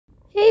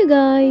Hey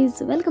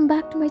guys, welcome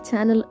back to my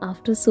channel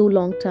after so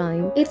long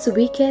time. It's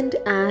weekend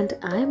and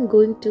I am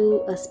going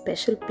to a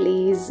special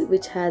place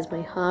which has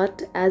my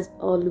heart as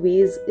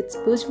always. It's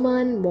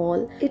Burjuman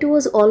Mall. It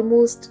was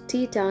almost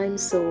tea time,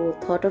 so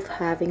thought of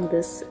having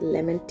this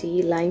lemon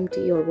tea, lime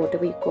tea or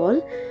whatever you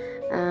call,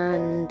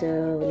 and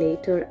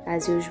later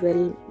as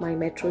usual my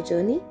metro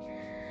journey.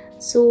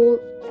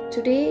 So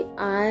today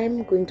I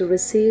am going to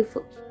receive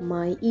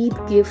my Eid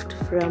gift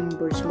from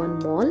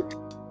Burjuman Mall.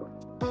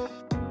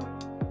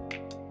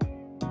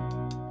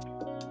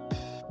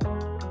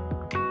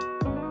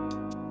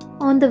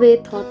 On the way,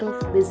 thought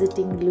of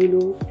visiting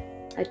Lulu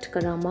at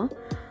Karama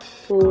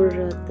for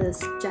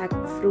this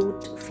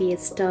jackfruit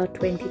Fiesta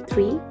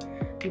 23,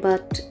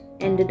 but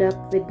ended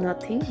up with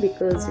nothing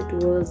because it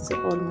was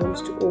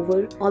almost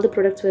over. All the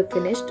products were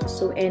finished,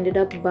 so ended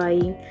up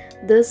buying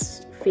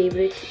this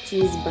favorite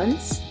cheese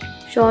buns.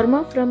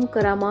 Shawarma from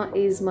Karama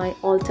is my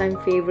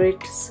all-time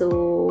favorite,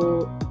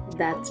 so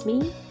that's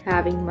me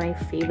having my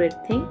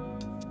favorite thing.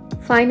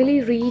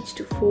 Finally reached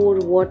for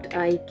what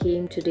I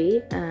came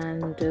today,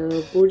 and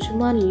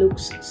Burjuman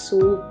looks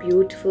so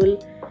beautiful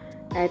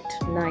at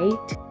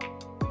night.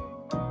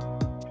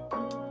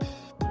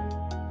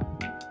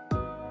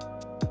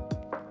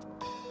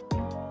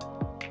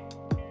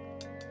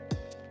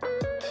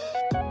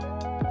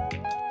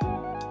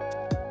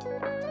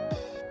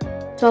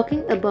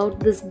 Talking about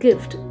this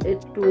gift,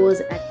 it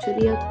was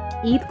actually a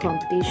Eid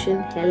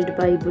competition held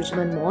by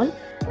Burjuman Mall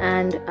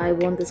and I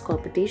won this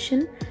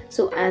competition.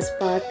 So as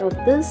part of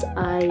this,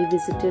 I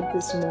visited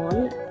this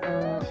mall.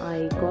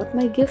 I got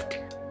my gift.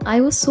 I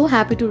was so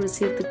happy to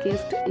receive the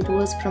gift. It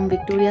was from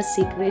Victoria's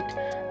Secret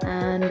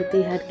and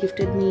they had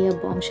gifted me a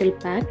bombshell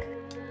pack.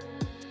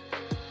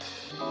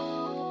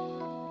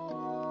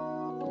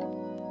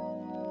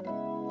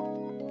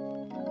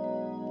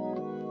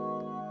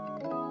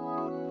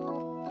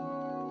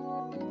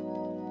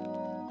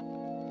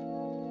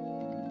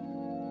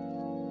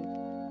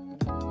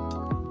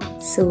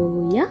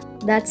 So yeah,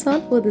 that's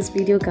all for this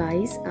video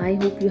guys. I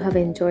hope you have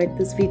enjoyed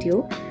this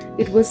video.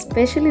 It was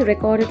specially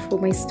recorded for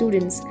my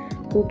students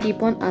who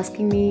keep on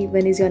asking me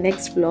when is your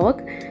next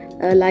vlog.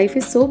 Life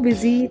is so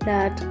busy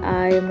that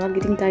I am not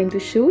getting time to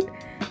shoot.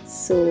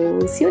 So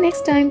see you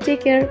next time.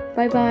 Take care.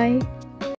 Bye bye.